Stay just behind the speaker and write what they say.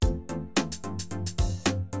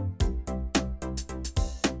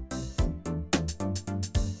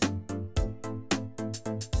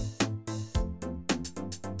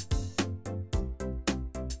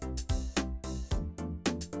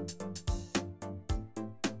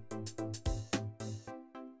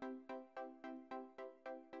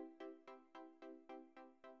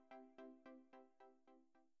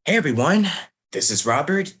Hey everyone, this is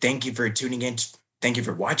Robert. Thank you for tuning in. Thank you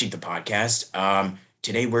for watching the podcast.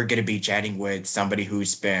 Today we're going to be chatting with somebody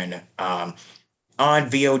who's been on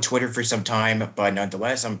VO Twitter for some time, but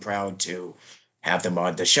nonetheless, I'm proud to have them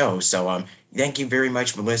on the show. Thank you very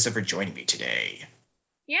much, Melissa, for joining me today.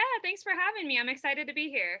 Yeah, thanks for having me. I'm excited to be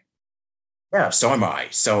here. Yeah, so am I.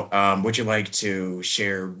 Would you like to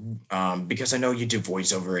share? Because I know you do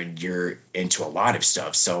voiceover and you're into a lot of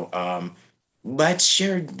stuff. Let's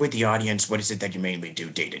share with the audience what is it that you mainly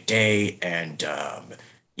do day to day, and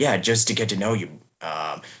yeah, just to get to know you,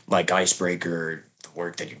 like Icebreaker, the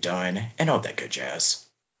work that you've done, and all that good jazz.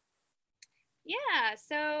 Yeah,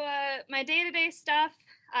 my day-to-day stuff,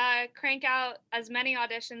 crank out as many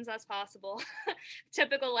auditions as possible.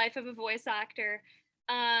 Typical life of a voice actor.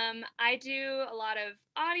 I do a lot of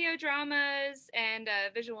audio dramas and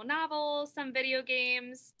visual novels, some video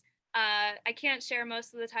games. I can't share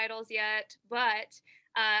most of the titles yet, but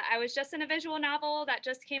I was just in a visual novel that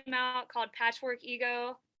just came out called Patchwork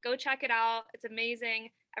Ego. Go check it out. It's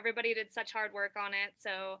amazing. Everybody did such hard work on it.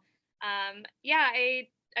 Yeah, I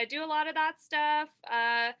do a lot of that stuff.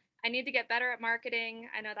 I need to get better at marketing.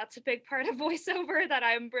 I know that's a big part of voiceover that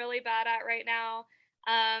I'm really bad at right now.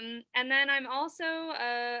 And then I'm also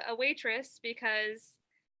a waitress because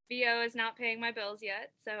VO is not paying my bills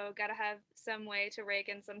yet. So, gotta have some way to rake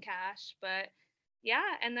in some cash. But yeah,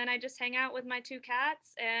 and then I just hang out with my two cats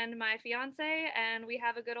and my fiance, and we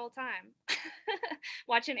have a good old time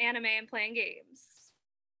watching anime and playing games.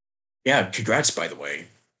 Yeah, congrats, by the way.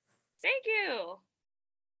 Thank you.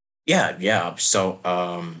 Yeah.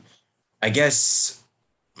 I guess.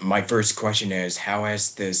 My first question is, how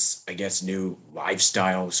has this, I guess, new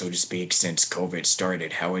lifestyle, so to speak, since COVID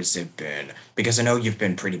started, how has it been? Because I know you've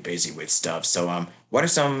been pretty busy with stuff. What are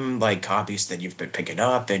some like hobbies that you've been picking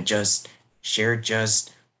up and just share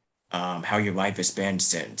how your life has been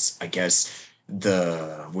since, I guess,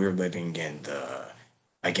 the we're living in the,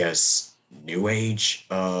 I guess, new age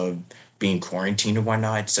of being quarantined and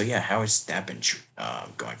whatnot. So yeah, how has that been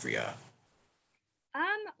going for you?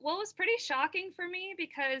 Well, it was pretty shocking for me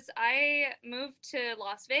because I moved to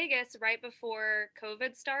Las Vegas right before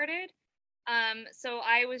COVID started. So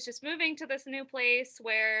I was just moving to this new place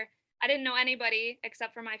where I didn't know anybody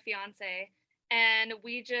except for my fiance. And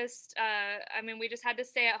we just had to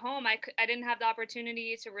stay at home. I didn't have the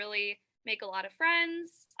opportunity to really make a lot of friends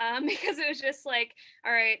because it was just like,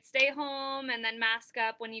 all right, stay home and then mask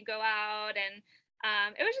up when you go out. And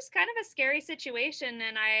it was just kind of a scary situation.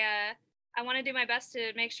 And I want to do my best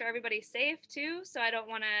to make sure everybody's safe too. So I don't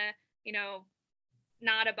want to, you know,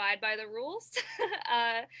 not abide by the rules.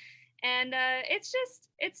 uh,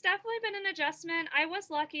 it's definitely been an adjustment. I was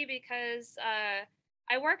lucky because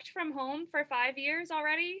I worked from home for 5 years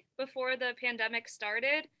already before the pandemic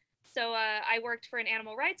started. I worked for an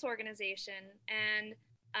animal rights organization, and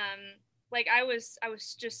I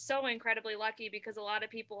was just so incredibly lucky because a lot of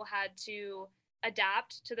people had to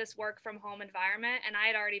adapt to this work from home environment, and I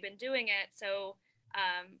had already been doing it.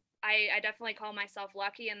 I definitely call myself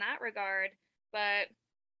lucky in that regard. But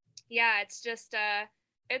yeah, it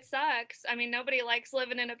sucks. I mean, nobody likes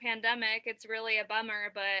living in a pandemic. It's really a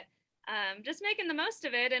bummer, but just making the most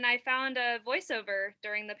of it. And I found a voiceover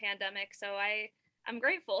during the pandemic, so I'm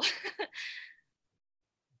grateful.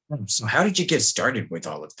 So how did you get started with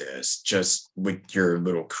all of this? Just with your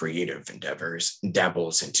little creative endeavors,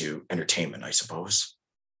 dabbles into entertainment, I suppose.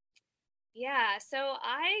 Yeah, so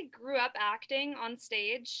I grew up acting on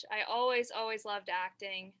stage. I always loved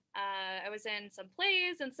acting. I was in some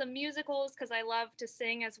plays and some musicals because I love to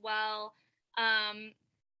sing as well. Um,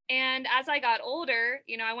 and as I got older,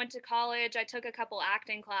 I went to college, I took a couple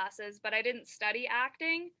acting classes, but I didn't study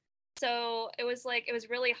acting. So it was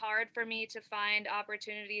really hard for me to find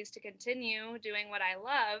opportunities to continue doing what I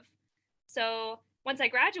love. So once I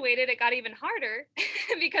graduated, it got even harder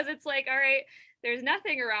because it's like, all right, there's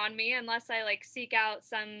nothing around me unless I like seek out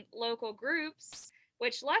some local groups,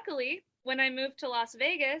 which luckily, when I moved to Las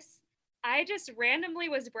Vegas, I just randomly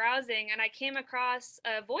was browsing and I came across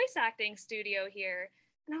a voice acting studio here.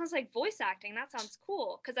 And I was like, voice acting, that sounds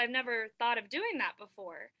cool because I've never thought of doing that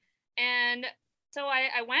before. And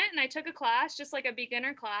I went and I took a class, just like a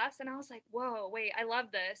beginner class, and I was like, whoa, wait, I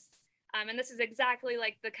love this. And this is exactly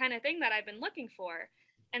like the kind of thing that I've been looking for.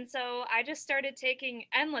 And so I just started taking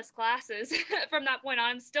endless classes from that point on.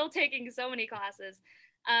 I'm still taking so many classes.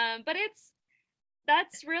 But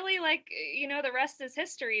that's really like, the rest is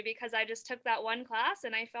history because I just took that one class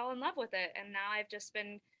and I fell in love with it. And now I've just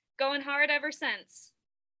been going hard ever since.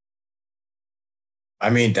 I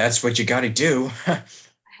mean, that's what you got to do. Hell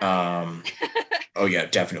yeah. Oh yeah,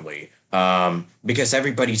 definitely. Because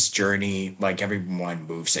everybody's journey, like everyone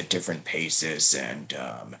moves at different paces, and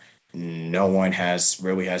no one has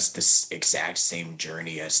this exact same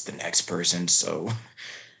journey as the next person. So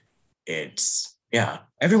it's yeah,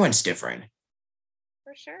 everyone's different.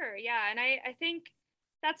 For sure. Yeah. And I think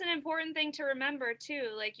that's an important thing to remember too.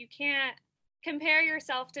 Like, you can't compare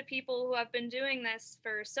yourself to people who have been doing this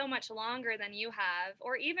for so much longer than you have,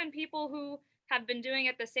 or even people who have been doing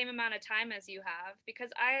it the same amount of time as you have,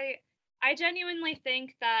 because I genuinely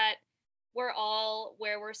think that we're all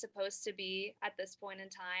where we're supposed to be at this point in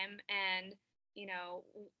time. And, you know,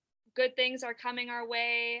 good things are coming our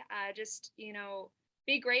way. Just,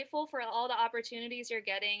 be grateful for all the opportunities you're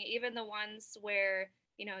getting, even the ones where,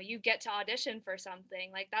 you get to audition for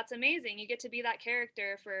something. Like, that's amazing. You get to be that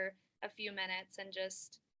character for a few minutes and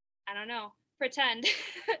just, I don't know, pretend.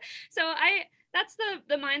 So that's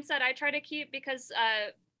the mindset I try to keep, because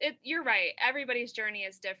you're right. Everybody's journey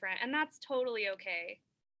is different, and that's totally okay.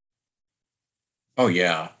 Oh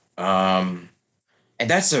yeah. And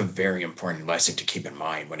that's a very important lesson to keep in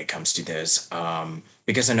mind when it comes to this.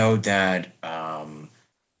 Because I know that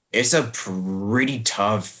it's a pretty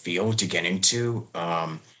tough field to get into.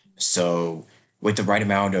 So with the right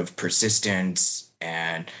amount of persistence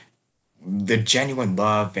and the genuine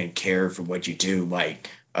love and care for what you do,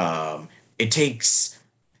 it takes,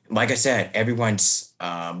 like I said, everyone's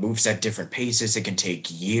moves at different paces. It can take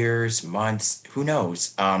years, months, who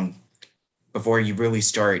knows, before you really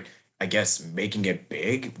start, I guess, making it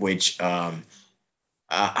big, which I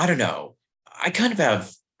don't know. I kind of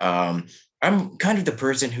have I'm kind of the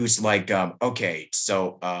person who's like, okay,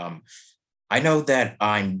 so I know that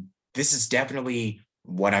this is definitely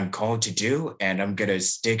what I'm called to do, and I'm gonna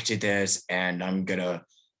stick to this, and I'm gonna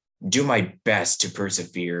do my best to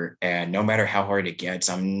persevere. And no matter how hard it gets,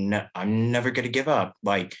 I'm never gonna give up.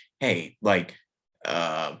 Like, hey,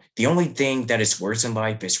 the only thing that is worse in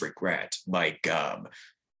life is regret.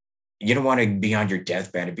 You don't want to be on your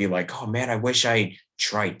deathbed and be like, oh man, I wish I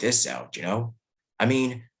tried this out, you know? I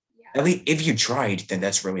mean, at Yeah. least if you tried, then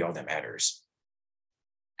that's really all that matters.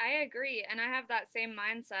 I agree. And I have that same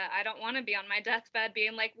mindset. I don't want to be on my deathbed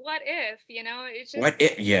being like, what if? It's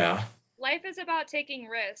just, Yeah. life is about taking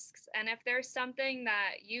risks. And if there's something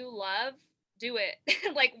that you love, do it,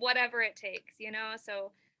 like whatever it takes,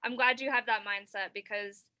 So I'm glad you have that mindset,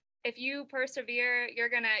 because if you persevere, you're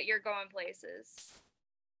going places.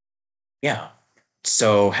 Yeah.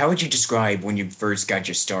 So how would you describe when you first got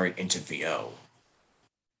your start into VO?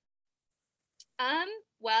 Um,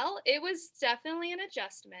 well, it was definitely an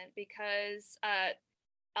adjustment, because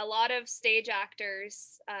a lot of stage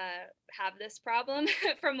actors have this problem,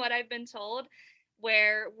 from what I've been told,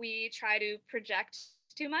 where we try to project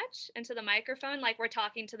too much into the microphone, like we're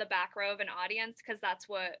talking to the back row of an audience, because that's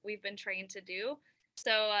what we've been trained to do.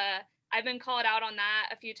 So I've been called out on that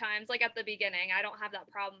a few times. Like, at the beginning, I don't have that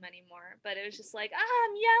problem anymore, but it was just like,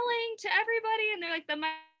 I'm yelling to everybody, and they're like, the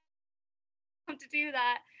mic to do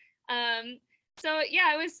that. Um, so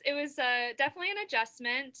yeah, it was definitely an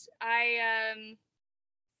adjustment. I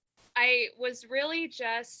was really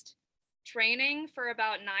just training for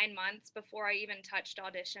about 9 months before I even touched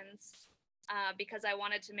auditions, because I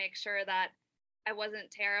wanted to make sure that I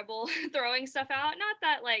wasn't terrible throwing stuff out. Not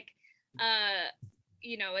that, like, uh,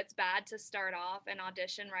 it's bad to start off and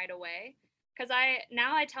audition right away. Because I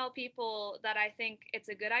tell people that I think it's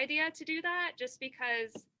a good idea to do that, just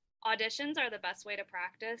because auditions are the best way to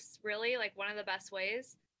practice, really, like one of the best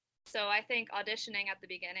ways. So I think auditioning at the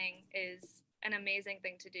beginning is an amazing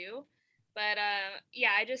thing to do. But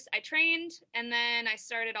yeah, I trained, and then I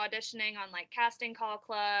started auditioning on like Casting Call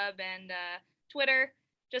Club and Twitter,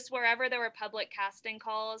 just wherever there were public casting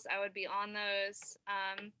calls, I would be on those.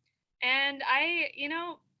 And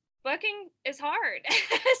booking is hard.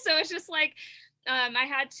 So it's just like, I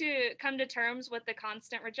had to come to terms with the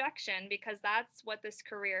constant rejection, because that's what this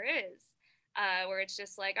career is. Where it's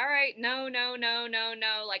just like, all right, no, no, no, no,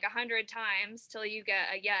 no, like 100 times till you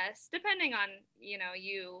get a yes, depending on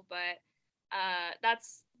you. But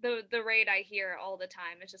that's the rate I hear all the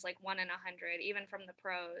time. It's just like 1 in 100, even from the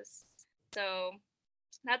pros. So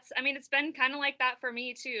I mean, it's been kind of like that for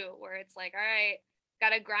me too, where it's like, all right, got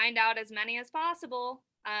to grind out as many as possible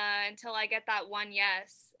until I get that one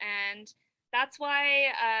yes. And that's why,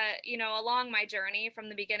 along my journey from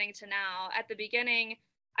the beginning to now, at the beginning,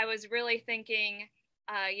 I was really thinking,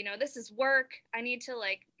 this is work. I need to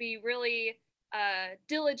like be really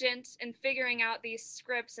diligent in figuring out these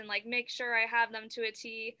scripts and like make sure I have them to a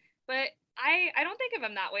T. But I don't think of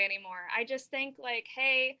them that way anymore. I just think like,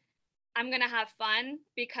 hey, I'm going to have fun,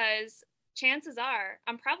 because chances are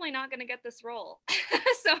I'm probably not going to get this role.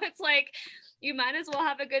 So it's like you might as well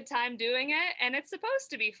have a good time doing it, and it's supposed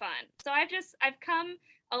to be fun. So I've come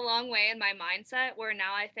a long way in my mindset where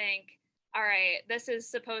now I think, all right, this is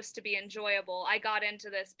supposed to be enjoyable. I got into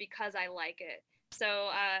this because I like it. So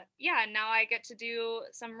yeah, now I get to do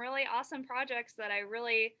some really awesome projects that I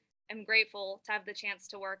really am grateful to have the chance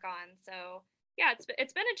to work on. So yeah,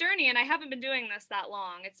 it's been a journey, and I haven't been doing this that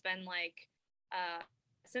long. It's been like uh,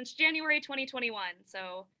 since January 2021.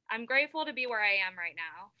 So I'm grateful to be where I am right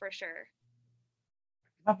now, for sure.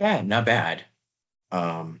 Not bad, not bad.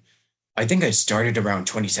 Um, I think I started around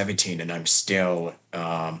 2017 and I'm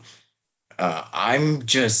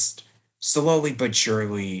just slowly but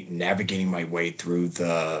surely navigating my way through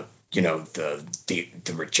the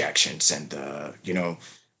rejections and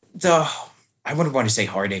the I wouldn't want to say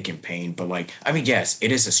heartache and pain, but like I mean, yes,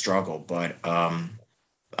 it is a struggle, but I'm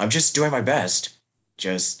just doing my best,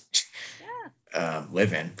 just Yeah,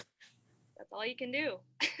 living. that's all you can do.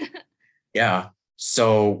 Yeah.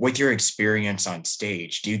 So, with your experience on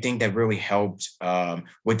stage, do you think that really helped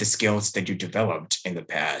with the skills that you developed in the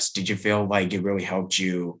past? Did you feel like it really helped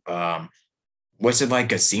you? Was it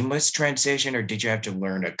like a seamless transition, or did you have to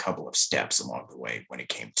learn a couple of steps along the way when it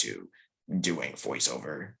came to doing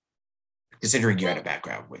voiceover, considering you had a Well,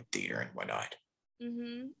 background with theater and whatnot?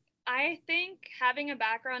 hmm I think having a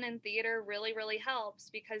background in theater really, really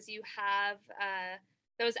helps because you have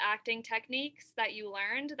those acting techniques that you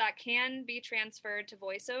learned that can be transferred to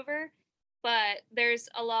voiceover. But there's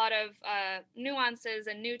a lot of nuances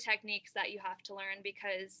and new techniques that you have to learn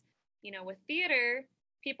because, with theater,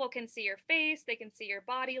 people can see your face, they can see your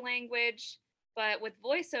body language. But with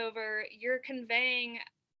voiceover, you're conveying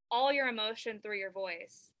all your emotion through your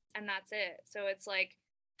voice, and that's it. So it's like,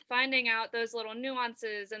 finding out those little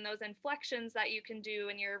nuances and those inflections that you can do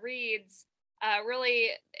in your reads, really,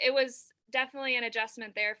 it was definitely an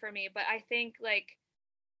adjustment there for me. But I think like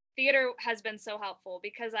theater has been so helpful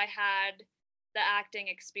because I had the acting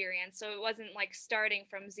experience, so it wasn't like starting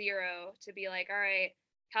from zero to be like, all right,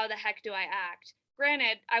 how the heck do I act?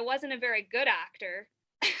 Granted, I wasn't a very good actor,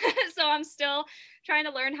 so I'm still trying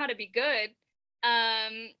to learn how to be good.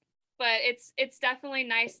 Um, but it's definitely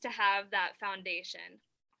nice to have that foundation.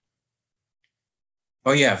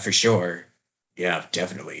 Oh yeah, for sure. Yeah,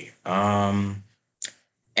 definitely. And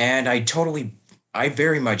I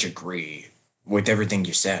very much agree with everything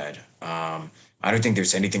you said. I don't think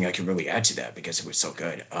there's anything I can really add to that because it was so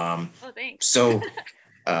good. Oh, thanks. So,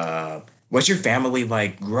 what's your family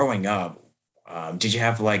like growing up? Did you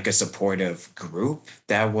have like a supportive group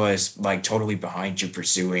that was like totally behind you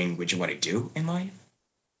pursuing what you want to do in life?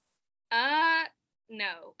 Uh,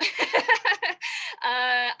 no.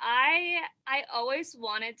 I always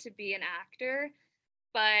wanted to be an actor,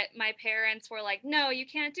 but my parents were like, "No, you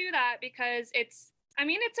can't do that because it's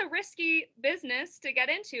a risky business to get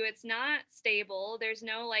into. It's not stable. There's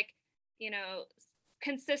no like, you know,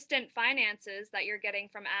 consistent finances that you're getting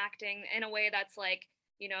from acting in a way that's like,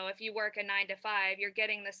 if you work a 9 to 5, you're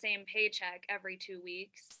getting the same paycheck every 2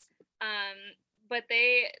 weeks." Um, but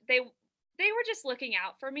they were just looking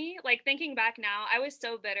out for me. Like thinking back now, I was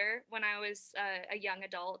so bitter when I was a young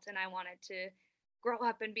adult and I wanted to grow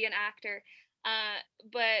up and be an actor.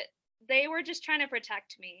 But they were just trying to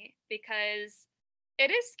protect me because it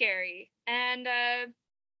is scary. And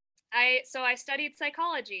I studied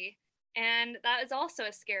psychology, and that is also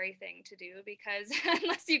a scary thing to do because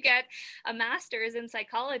unless you get a master's in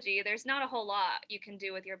psychology, there's not a whole lot you can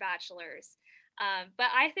do with your bachelor's. But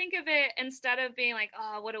I think of it, instead of being like,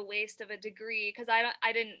 oh, what a waste of a degree, because I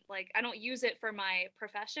don't use it for my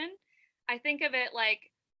profession. I think of it like,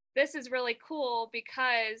 this is really cool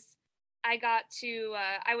because I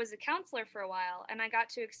was a counselor for a while, and I got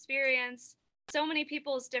to experience so many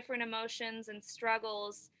people's different emotions and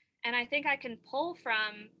struggles, and I think I can pull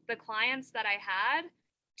from the clients that I had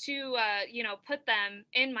to put them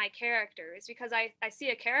in my characters, because I see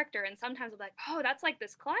a character and sometimes I'm like, oh, that's like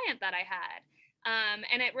this client that I had.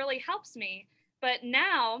 And it really helps me. But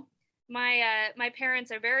now my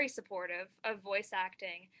parents are very supportive of voice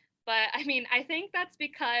acting. But I mean, I think that's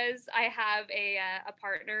because I have a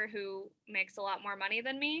partner who makes a lot more money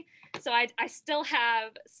than me, so I still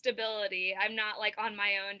have stability. I'm not like on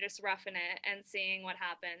my own just roughing it and seeing what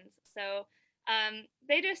happens. So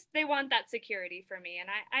they want that security for me, and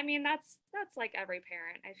I mean, that's like every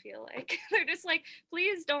parent, I feel like. They're just like,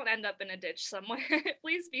 please don't end up in a ditch somewhere.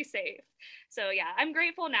 Please be safe. So yeah, I'm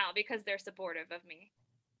grateful now because they're supportive of me.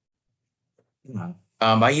 Yeah.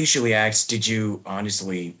 I usually ask, did you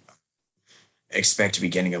honestly expect to be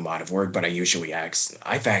getting a lot of work? But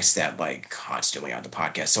I've asked that like constantly on the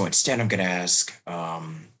podcast. So instead, I'm going to ask,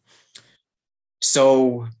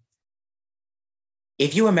 So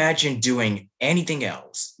if you imagine doing anything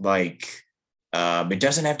else, like it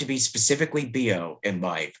doesn't have to be specifically BO in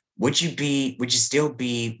life, would you still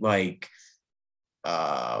be like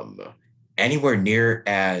um anywhere near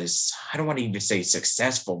as, I don't want to even say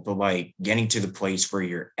successful, but like getting to the place where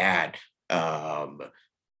you're at? Um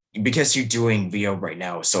because you're doing VO right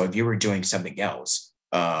now. So if you were doing something else,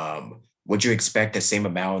 would you expect the same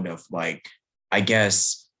amount of like, I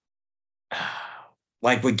guess,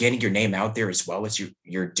 like with getting your name out there as well as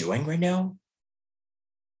you're doing right now?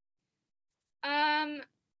 Um,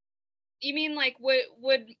 you mean like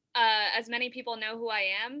would as many people know who I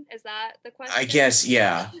am? Is that the I question? guess,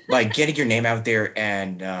 yeah, like getting your name out there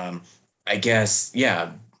and I guess,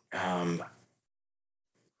 yeah. Um,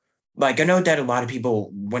 like I know that a lot of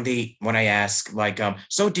people when I ask like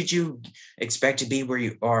so did you expect to be where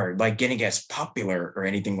you are, like getting as popular or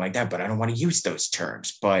anything like that, but I don't want to use those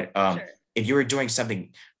terms. But Sure. if you were doing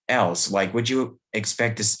something else, like would you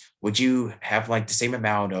expect this, would you have like the same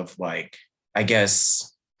amount of like, I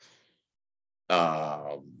guess,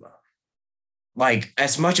 um like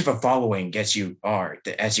as much of a following as you are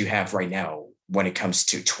as you have right now when it comes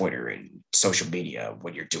to Twitter and social media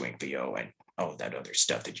when you're doing VO and all that other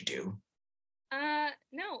stuff that you do?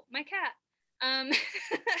 No, my cat. Um,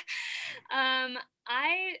 um,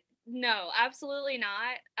 I no, absolutely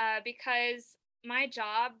not. Because my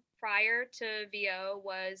job prior to VO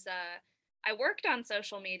was I worked on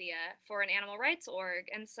social media for an animal rights org,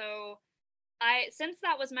 and so I since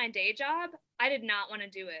that was my day job, I did not want to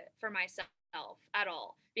do it for myself at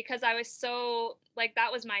all because I was so like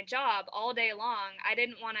that was my job all day long. I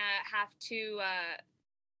didn't want to have to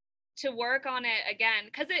work on it again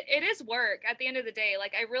because it is work at the end of the day.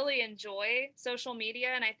 Like I really enjoy social media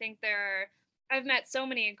and I think I've met so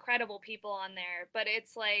many incredible people on there, but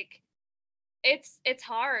it's like it's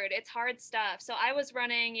hard. It's hard stuff. So I was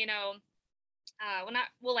running, well not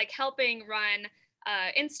well like helping run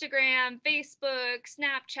Instagram, Facebook,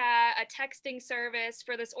 Snapchat, a texting service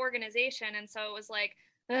for this organization, and so it was like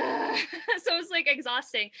so it was like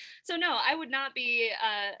exhausting. So no, I would not be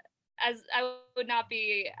as I would not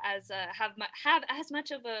be as have as much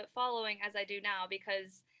of a following as I do now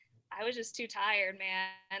because I was just too tired,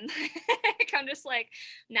 man. I'm just like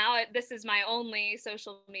now this is my only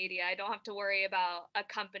social media. I don't have to worry about a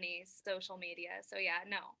company's social media. So yeah,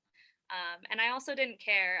 no. And I also didn't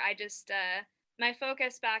care. I just my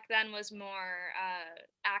focus back then was more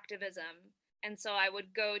activism, and so I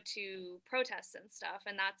would go to protests and stuff,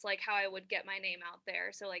 and that's like how I would get my name out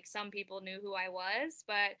there. So like some people knew who I was,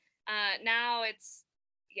 but now it's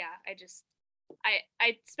yeah,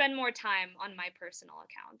 I spend more time on my personal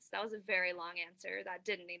accounts. That was a very long answer. That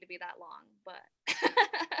didn't need to be that long, but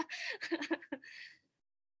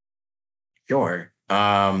Sure.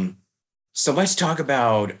 So let's talk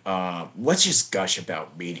about let's just gush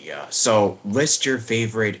about media. So list your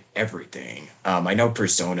favorite everything. I know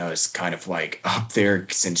Persona is kind of like up there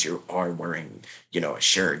since you are wearing, a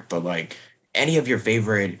shirt, but like any of your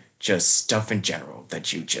favorite just stuff in general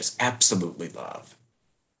that you just absolutely love.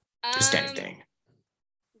 Just um anything.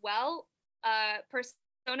 Well,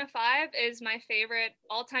 Persona 5 is my favorite,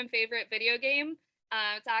 all time favorite video game.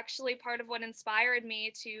 It's actually part of what inspired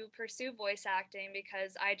me to pursue voice acting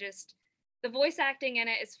because the voice acting in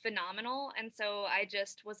it is phenomenal. And so I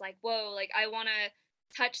just was like, whoa, like I want to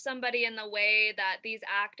touch somebody in the way that these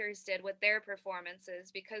actors did with their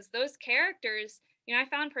performances because those characters, I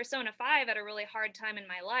found Persona 5 at a really hard time in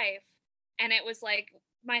my life. And it was like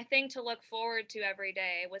my thing to look forward to every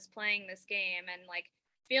day was playing this game and like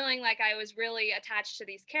feeling like I was really attached to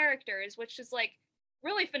these characters, which is like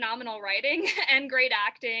really phenomenal writing and great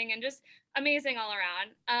acting and just amazing all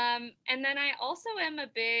around. And then I also am a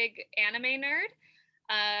big anime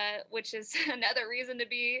nerd, which is another reason to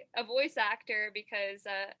be a voice actor because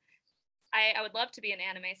I would love to be an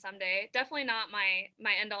anime someday. Definitely not my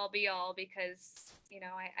end all be all because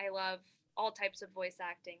I love all types of voice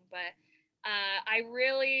acting, but I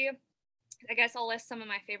really I guess I'll list some of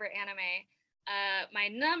my favorite anime. My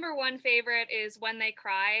number one favorite is When They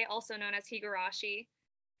Cry, also known as Higurashi,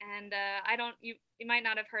 and I don't you might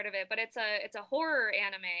not have heard of it, but it's a horror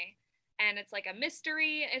anime, and it's like a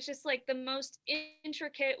mystery. It's just like the most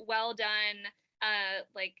intricate, well done,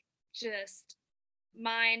 like just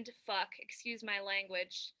mind fuck. Excuse my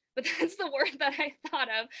language, but that's the word that I thought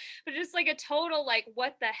of. But just like a total like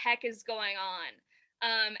what the heck is going on.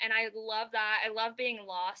 And I love that. I love being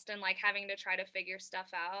lost and like having to try to figure stuff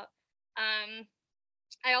out. Um,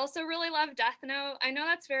 I also really love Death Note. I know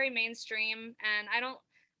that's very mainstream, and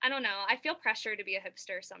I don't know. I feel pressure to be a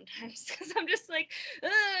hipster sometimes because I'm just like,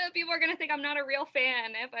 "Ugh, people are gonna think I'm not a real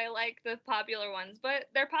fan if I like the popular ones, but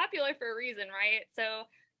they're popular for a reason, right? So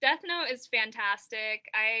Death Note is fantastic.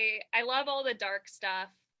 I love all the dark stuff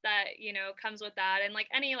that comes with that, and like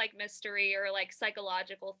any like mystery or like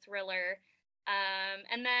psychological thriller.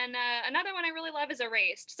 And then another one I really love is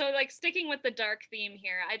Erased. So like sticking with the dark theme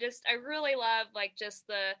here, I really love like just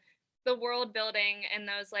the world building and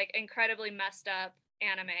those like incredibly messed up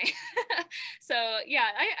anime. So yeah,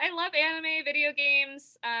 I love anime, video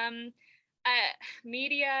games,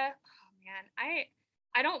 media. Oh man,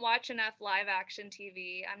 I don't watch enough live action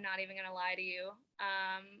TV. I'm not even gonna lie to you.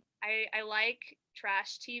 I like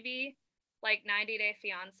trash TV, like 90 Day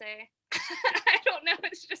Fiance. I don't know.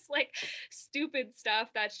 It's just like stupid stuff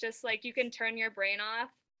that's just like you can turn your brain off.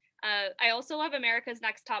 I also love America's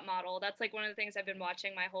Next Top Model. That's like one of the things I've been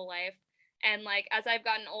watching my whole life. And like as I've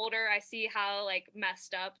gotten older, I see how like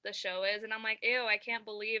messed up the show is, and I'm like, ew, I can't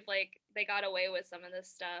believe like they got away with some of this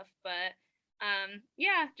stuff. But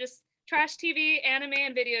yeah, just trash TV, anime,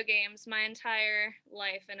 and video games. My entire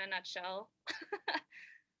life in a nutshell.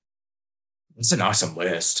 It's an awesome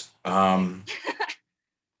list. Thanks.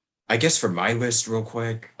 I guess for my list, real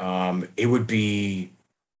quick, it would be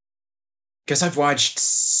because I've watched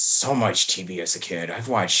so much TV as a kid. I've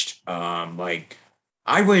watched like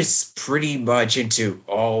I was pretty much into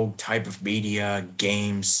all type of media,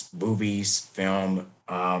 games, movies, film.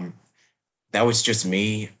 That was just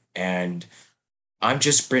me, and I've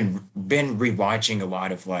just been rewatching a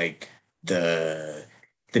lot of like the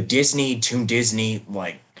the Disney, Toon Disney,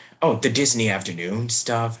 like oh the Disney afternoon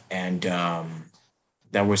stuff, and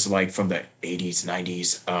that was like from the 80s,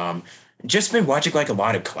 90s. Just been watching like a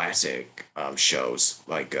lot of classic shows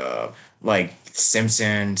like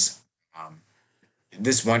Simpsons, um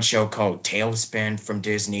this one show called Tailspin from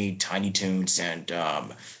Disney, Tiny Toons, and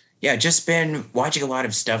yeah, just been watching a lot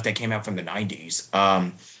of stuff that came out from the 90s.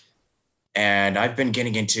 And I've been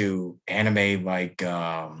getting into anime like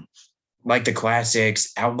the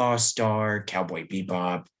classics, Outlaw Star, Cowboy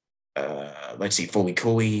Bebop, let's see, Fully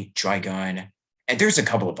Cooley, Trigun, and there's a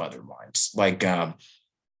couple of other ones.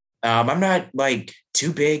 I'm not like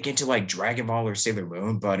too big into like Dragon Ball or Sailor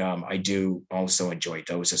Moon, but I do also enjoy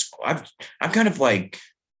those as well. I'm kind of like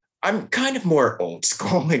I'm kind of more old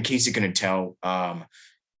school, in case you couldn't tell. I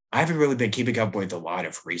haven't really been keeping up with a lot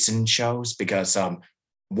of recent shows because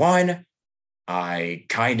one, I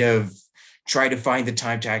kind of try to find the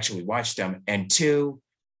time to actually watch them, and two,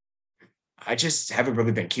 I just haven't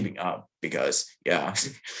really been keeping up because, yeah,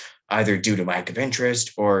 either due to lack of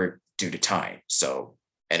interest or due to time. So,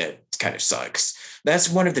 and it kind of sucks. That's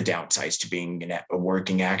one of the downsides to being a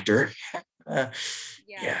working actor. Uh,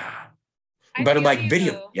 Yeah, yeah, I but feel like you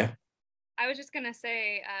video, though. yeah, I was just gonna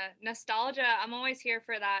say, nostalgia. I'm always here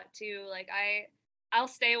for that too. Like I'll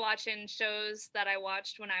stay watching shows that I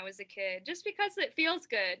watched when I was a kid, just because it feels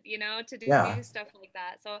good, to yeah, do stuff like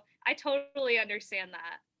that. So I totally understand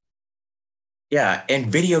that. yeah.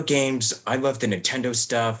 And video games, I love the Nintendo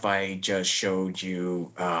stuff. I just showed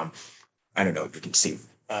you. I don't know if you can see.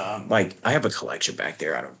 Like I have a collection back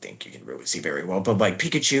there. I don't think you can really see very well, but like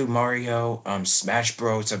Pikachu, Mario, Smash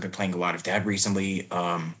Bros. I've been playing a lot of that recently.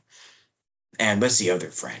 And let's see other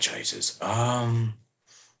franchises. I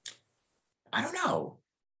don't know.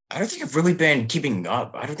 I don't think I've really been keeping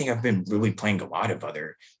up. I don't think I've been really playing a lot of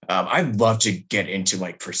other. I'd love to get into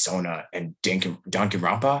like Persona and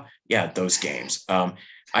Danganronpa. Yeah, those games. Yes.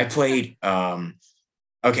 I played.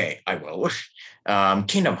 Okay, I will.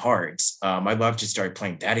 Kingdom Hearts. I'd love to start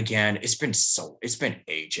playing that again. It's been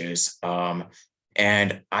ages.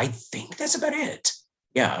 And I think that's about it.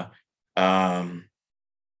 Yeah. Um,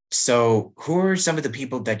 so who are some of the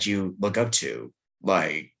people that you look up to?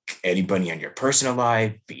 Like anybody in your personal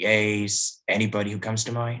life, VAs, anybody who comes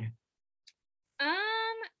to mind?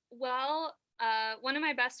 Well, one of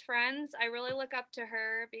my best friends, I really look up to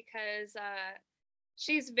her because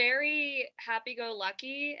she's very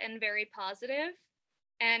happy-go-lucky and very positive,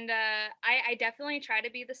 and I definitely try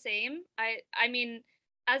to be the same. I mean,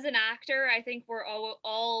 as an actor, I think we're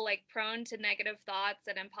all like prone to negative thoughts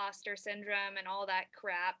and imposter syndrome and all that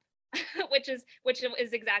crap, which is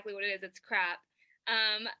exactly what it is. It's crap.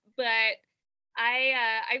 Um, but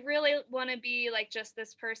I really want to be like just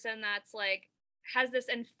this person that's like has this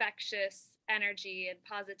infectious energy and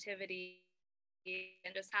positivity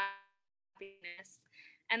and just happiness.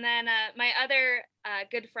 And then my other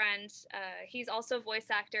good friend, he's also a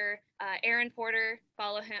voice actor, Aaron Porter.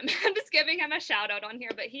 Follow him. I'm just giving him a shout out on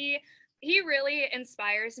here, but he really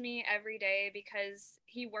inspires me every day because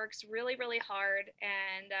he works really really hard,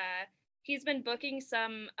 and he's been booking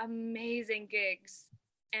some amazing gigs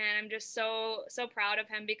and I'm just so proud of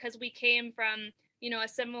him because we came from, a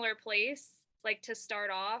similar place, like, to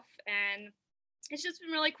start off, and it's just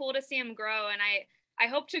been really cool to see him grow, and I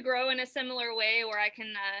hope to grow in a similar way where I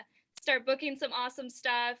can start booking some awesome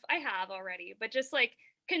stuff. I have already, but just like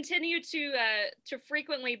continue to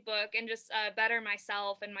frequently book and just better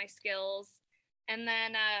myself and my skills. And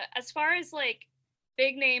then as far as like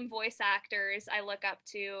big name voice actors, I look up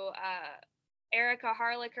to Erica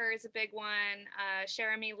Harlicker is a big one,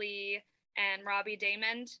 Jeremy Lee, and Robbie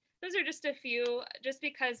Daymond. Those are just a few, just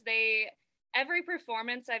because every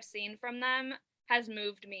performance I've seen from them has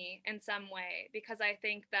moved me in some way because I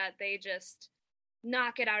think that they just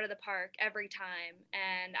knock it out of the park every time,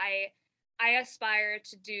 and I aspire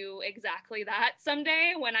to do exactly that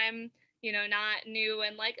someday when I'm, not new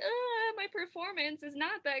and like, my performance is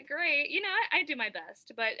not that great. I do my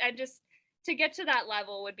best, but I just to get to that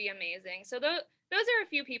level would be amazing. So those are a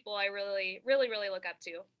few people I really really really look up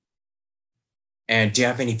to. And do you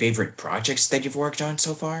have any favorite projects that you've worked on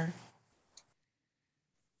so far?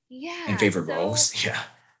 And Yeah, favorite so roles? Yeah.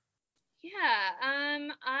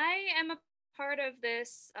 yeah, I am a part of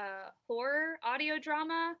this horror audio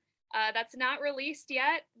drama that's not released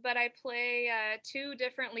yet, but I play two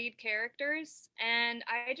different lead characters, and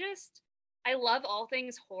I love all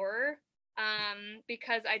things horror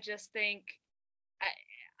because I just think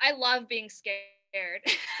I love being scared.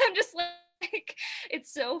 I'm just like,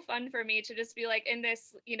 it's so fun for me to just be like in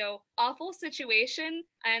this, awful situation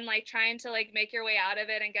and like trying to like make your way out of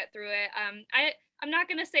it and get through it. I'm not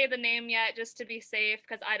gonna say the name yet just to be safe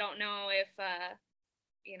because I don't know if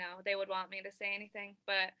they would want me to say anything.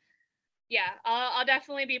 But yeah, I'll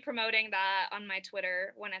definitely be promoting that on my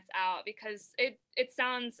Twitter when it's out because it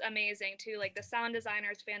sounds amazing too. Like the sound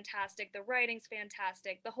designer is fantastic, the writing's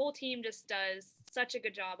fantastic, the whole team just does such a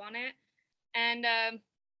good job on it, and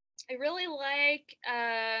I really like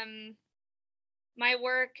my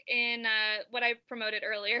work in what I promoted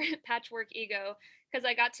earlier, Patchwork Ego, because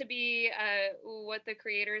I got to be what the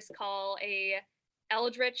creators call a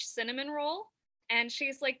Eldritch cinnamon roll, and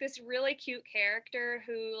she's like this really cute character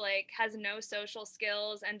who like has no social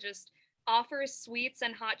skills and just offers sweets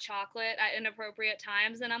and hot chocolate at inappropriate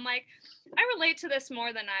times, and I'm like, I relate to this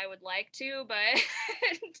more than I would like to, but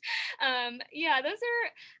yeah, those are,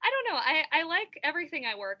 I don't know, I like everything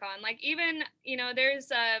I work on. Like even, there's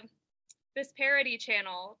this parody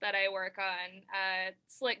channel that I work on,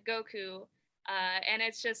 Slick Goku. And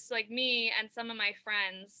it's just like me and some of my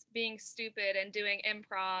friends being stupid and doing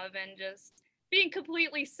improv and just being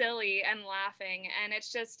completely silly and laughing. And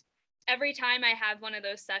it's just every time I have one of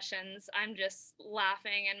those sessions, I'm just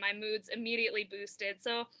laughing and my mood's immediately boosted.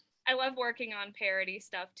 So I love working on parody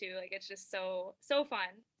stuff too. Like it's just so fun.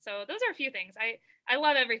 So those are a few things. I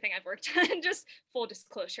love everything I've worked on. Just full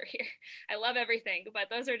disclosure here. I love everything, but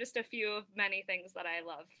those are just a few of many things that I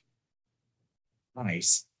love.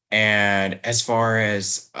 Nice. And as far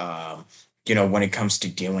as when it comes to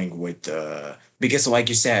dealing with because like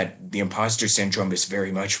you said, the imposter syndrome is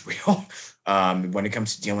very much real. When it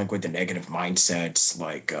comes to dealing with the negative mindsets,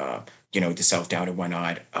 like the self-doubt and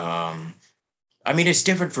whatnot. I mean, it's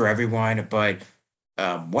different for everyone, but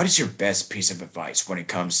what is your best piece of advice when it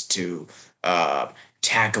comes to uh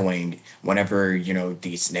tackling whenever,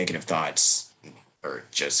 these negative thoughts are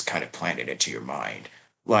just kind of planted into your mind?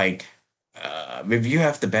 Like, if you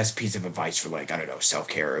have the best piece of advice for like, I don't know,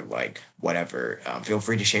 self-care, like whatever, feel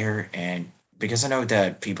free to share. And because I know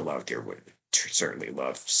that people out there would certainly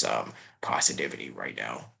love some positivity right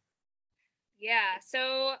now. Yeah.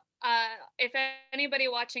 So, if anybody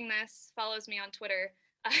watching this follows me on Twitter,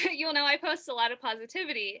 you'll know I post a lot of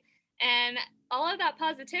positivity, and all of that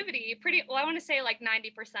positivity, pretty well, I want to say like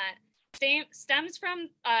 90%, stems from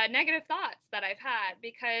negative thoughts that I've had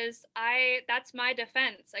because that's my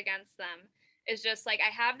defense against them. Is just like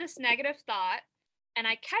I have this negative thought, and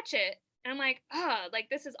I catch it, and I'm like, oh, like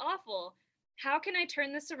this is awful. How can I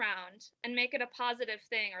turn this around and make it a positive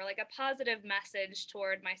thing or like a positive message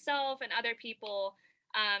toward myself and other people?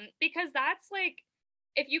 Because that's like,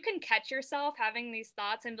 if you can catch yourself having these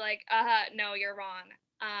thoughts and be like, no, you're wrong.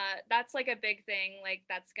 That's like a big thing. Like,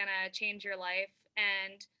 that's gonna change your life.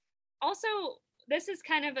 And also, this is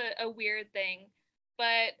kind of a weird thing,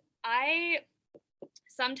 but I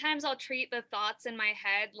sometimes I'll treat the thoughts in my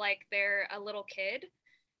head like they're a little kid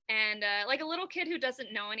and like a little kid who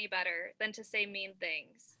doesn't know any better than to say mean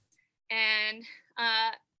things. And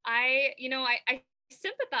I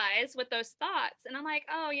sympathize with those thoughts, and I'm like,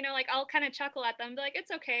 oh, like I'll kind of chuckle at them, be like,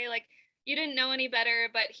 it's okay, like you didn't know any better,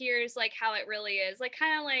 but here's like how it really is, like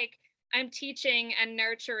kind of like I'm teaching and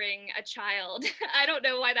nurturing a child. I don't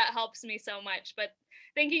know why that helps me so much, but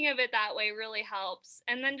thinking of it that way really helps.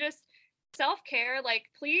 And then just self-care, like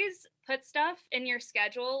please put stuff in your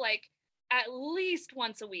schedule like at least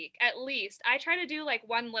once a week. At least I try to do like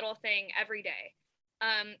one little thing every day.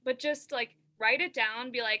 But just like write it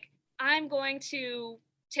down, be like, I'm going to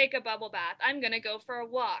take a bubble bath, I'm going to go for a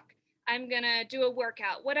walk, I'm going to do a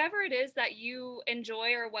workout, whatever it is that you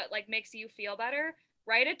enjoy or what like makes you feel better.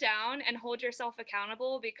 Write it down and hold yourself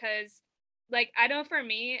accountable, because like I know for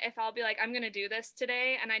me, if I'll be like I'm going to do this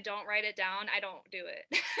today and I don't write it down, I don't do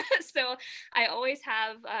it. So I always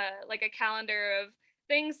have like a calendar of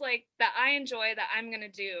things like that I enjoy that I'm going to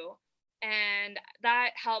do, and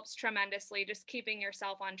that helps tremendously, just keeping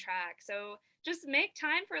yourself on track. So just make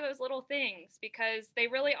time for those little things because they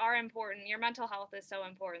really are important. Your mental health is so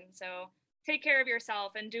important. So take care of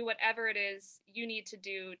yourself and do whatever it is you need to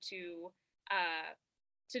do to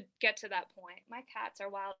get to that point. My cats are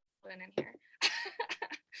wild in here.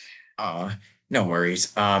 Uh, no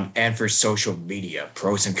worries. And for social media,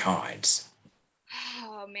 pros and cons.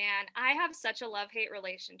 Oh man, I have such a love-hate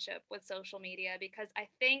relationship with social media because I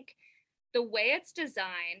think the way it's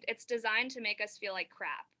designed to make us feel like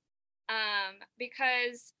crap.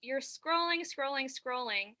 Because you're scrolling,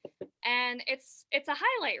 and it's a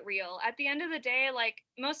highlight reel. At the end of the day, like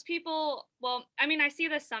most people, well, I mean, I see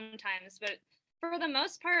this sometimes, but for the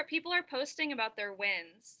most part, people are posting about their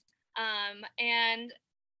wins. And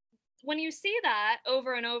when you see that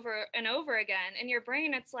over and over and over again in your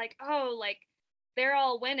brain, it's like, oh, like they're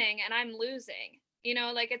all winning and I'm losing. You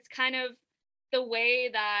know, like it's kind of the way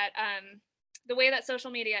that the way that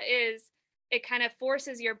social media is, it kind of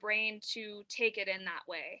forces your brain to take it in that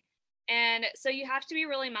way. And so you have to be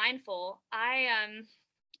really mindful. I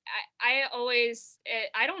always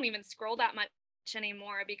I don't even scroll that much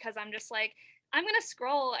anymore because I'm just like I'm going to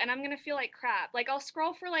scroll and I'm going to feel like crap. Like I'll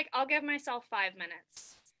scroll for like I'll give myself 5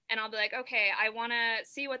 minutes and I'll be like, "Okay, I want to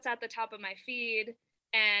see what's at the top of my feed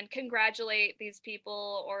and congratulate these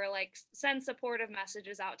people or like send supportive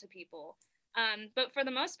messages out to people." But for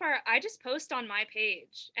the most part, I just post on my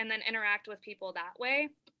page and then interact with people that way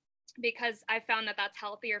because I found that that's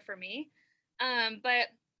healthier for me. But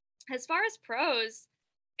as far as pros,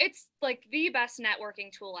 it's like the best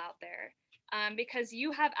networking tool out there, because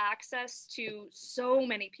you have access to so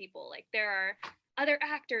many people. Like there are other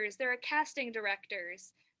actors, there are casting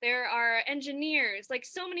directors, there are engineers, like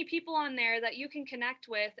so many people on there that you can connect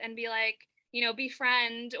with and be like, you know,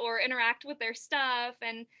 befriend or interact with their stuff.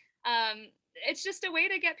 And it's just a way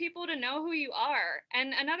to get people to know who you are.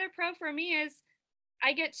 And another pro for me is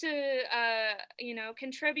I get to, you know,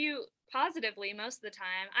 contribute positively most of the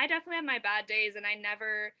time. I definitely have my bad days, and I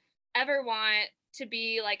never ever want to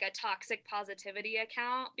be like a toxic positivity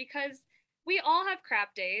account because we all have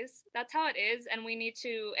crap days. That's how it is. And we need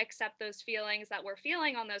to accept those feelings that we're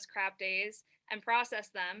feeling on those crap days and process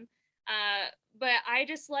them. But I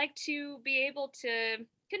just like to be able to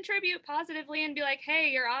contribute positively and be like, hey,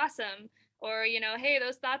 you're awesome. Or, you know, hey,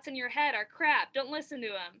 those thoughts in your head are crap. Don't listen to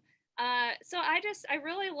them. So I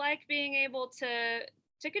really like being able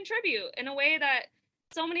to contribute in a way that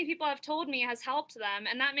so many people have told me has helped them,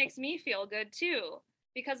 and that makes me feel good too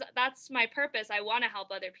because that's my purpose. I want to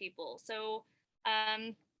help other people. So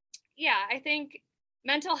yeah, I think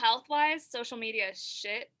mental health wise, social media is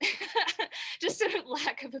shit. Just a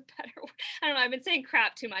lack of a better word. I don't know. I've been saying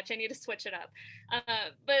crap too much. I need to switch it up.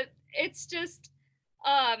 But it's just,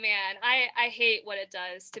 oh man, I hate what it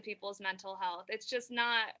does to people's mental health. It's just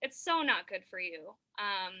not, it's so not good for you.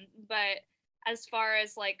 But as far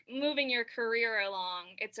as like moving your career along,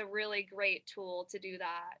 it's a really great tool to do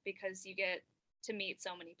that because you get to meet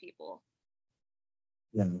so many people.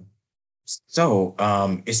 Yeah. So,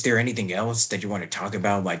 is there anything else that you want to talk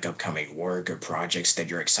about, like upcoming work or projects that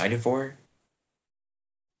you're excited for?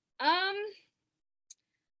 Um,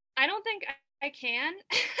 I don't think I can.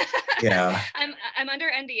 Yeah. I'm under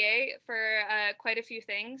NDA for quite a few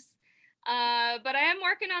things. But I am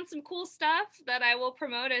working on some cool stuff that I will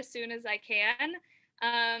promote as soon as I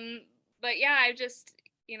can. But yeah, I've just,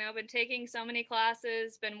 you know, been taking so many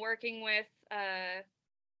classes, been working with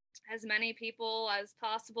as many people as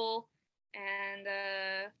possible, and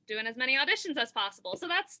doing as many auditions as possible. So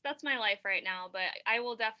that's my life right now. But I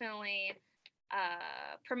will definitely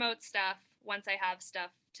promote stuff once I have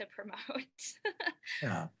stuff to promote.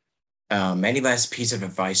 Yeah. Any last piece of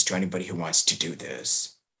advice to anybody who wants to do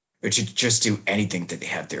this, or to just do anything that they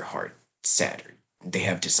have their heart set or they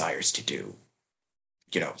have desires to do?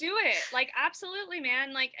 You know. Do it. Like absolutely,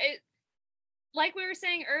 man. Like it, like we were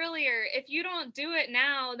saying earlier, if you don't do it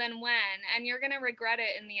now, then when? And you're going to regret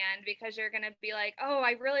it in the end because you're going to be like, "Oh,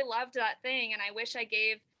 I really loved that thing and I wish I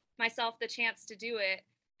gave myself the chance to do it."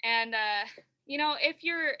 And if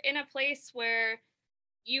you're in a place where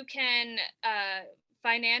you can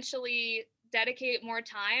financially dedicate more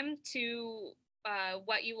time to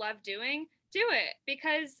what you love doing, do it.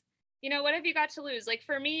 Because what have you got to lose? Like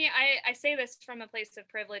for me, I say this from a place of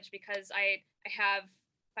privilege because I have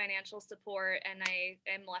financial support and I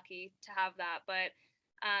am lucky to have that. But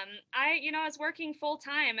I was working full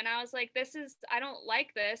time and I was like, I don't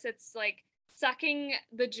like this. It's like sucking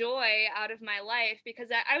the joy out of my life because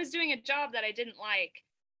I was doing a job that I didn't like.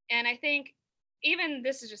 And I think even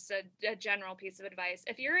this is just a general piece of advice.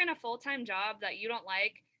 If you're in a full-time job that you don't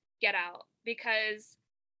like, get out because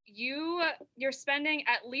you're spending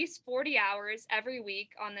at least 40 hours every week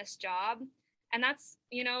on this job, and that's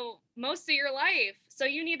most of your life. So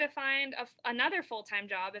you need to find another full-time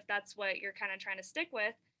job if that's what you're kind of trying to stick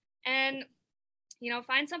with, and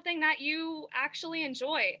find something that you actually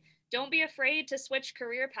enjoy. Don't be afraid to switch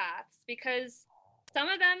career paths because some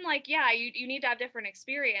of them, like, yeah, you need to have different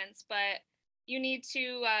experience, but you need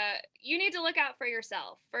to look out for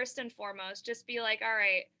yourself first and foremost. Just be like, all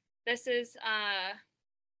right, this is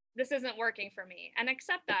this isn't working for me, and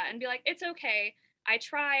accept that and be like, it's okay. I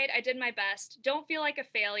tried, I did my best. Don't feel like a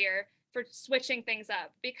failure for switching things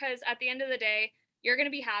up because at the end of the day, you're going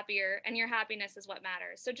to be happier and your happiness is what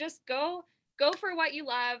matters. So just go for what you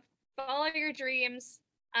love, follow your dreams.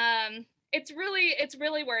 It's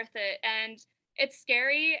really worth it, and it's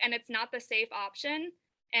scary and it's not the safe option,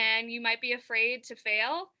 and you might be afraid to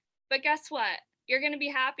fail, but guess what? You're going to be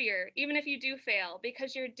happier even if you do fail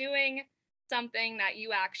because you're doing something that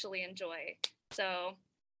you actually enjoy. So,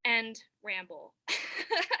 and ramble.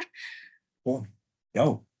 Cool.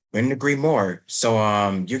 No, couldn't agree more. So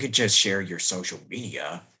you could just share your social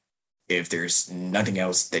media if there's nothing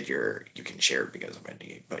else that you can share because I'm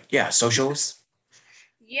Indeed. But yeah, socials.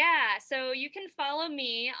 Yeah, so you can follow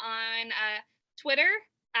me on Twitter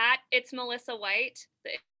at it's Melissa White.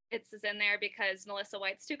 The it's is in there because Melissa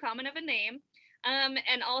White's too common of a name.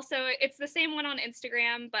 And also it's the same one on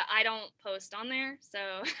Instagram, but I don't post on there,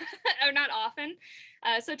 so or not often.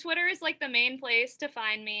 So Twitter is like the main place to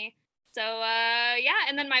find me. So yeah,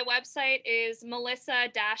 and then my website is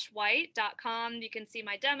melissa-white.com. You can see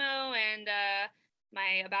my demo and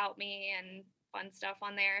my about me and fun stuff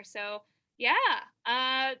on there. So yeah,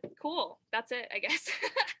 cool. That's it, I guess.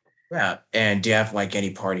 Yeah. And do you have like any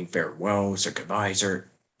parting farewells or goodbyes or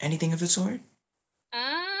anything of the sort?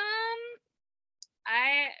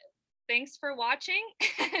 I Thanks for watching,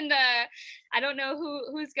 and I don't know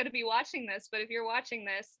who's going to be watching this, but if you're watching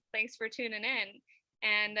this, thanks for tuning in,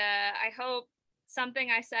 and I hope something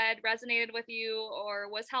I said resonated with you or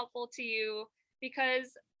was helpful to you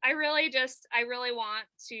because I really want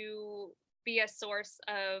to be a source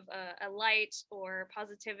of a light or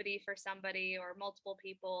positivity for somebody or multiple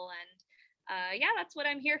people, and yeah, that's what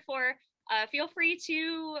I'm here for. Feel free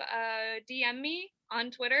to DM me on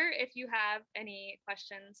Twitter if you have any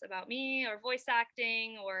questions about me or voice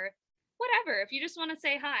acting or whatever. If you just want to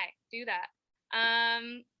say hi, do that.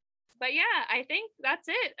 Um, but yeah, I think that's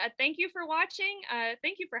it. Thank you for watching.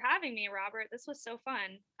 Thank you for having me, Robert. This was so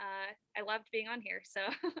fun. I loved being on here, so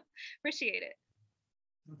appreciate it.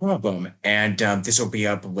 No problem. And this will be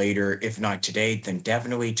up later, if not today, then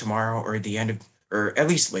definitely tomorrow or the end of, or at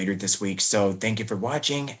least later this week. So thank you for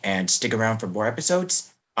watching and stick around for more episodes.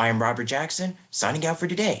 I am Robert Jackson, signing out for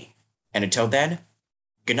today. And until then,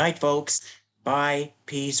 good night, folks. Bye,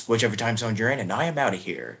 peace, whichever time zone you're in, and I am out of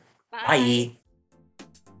here. Bye. Bye.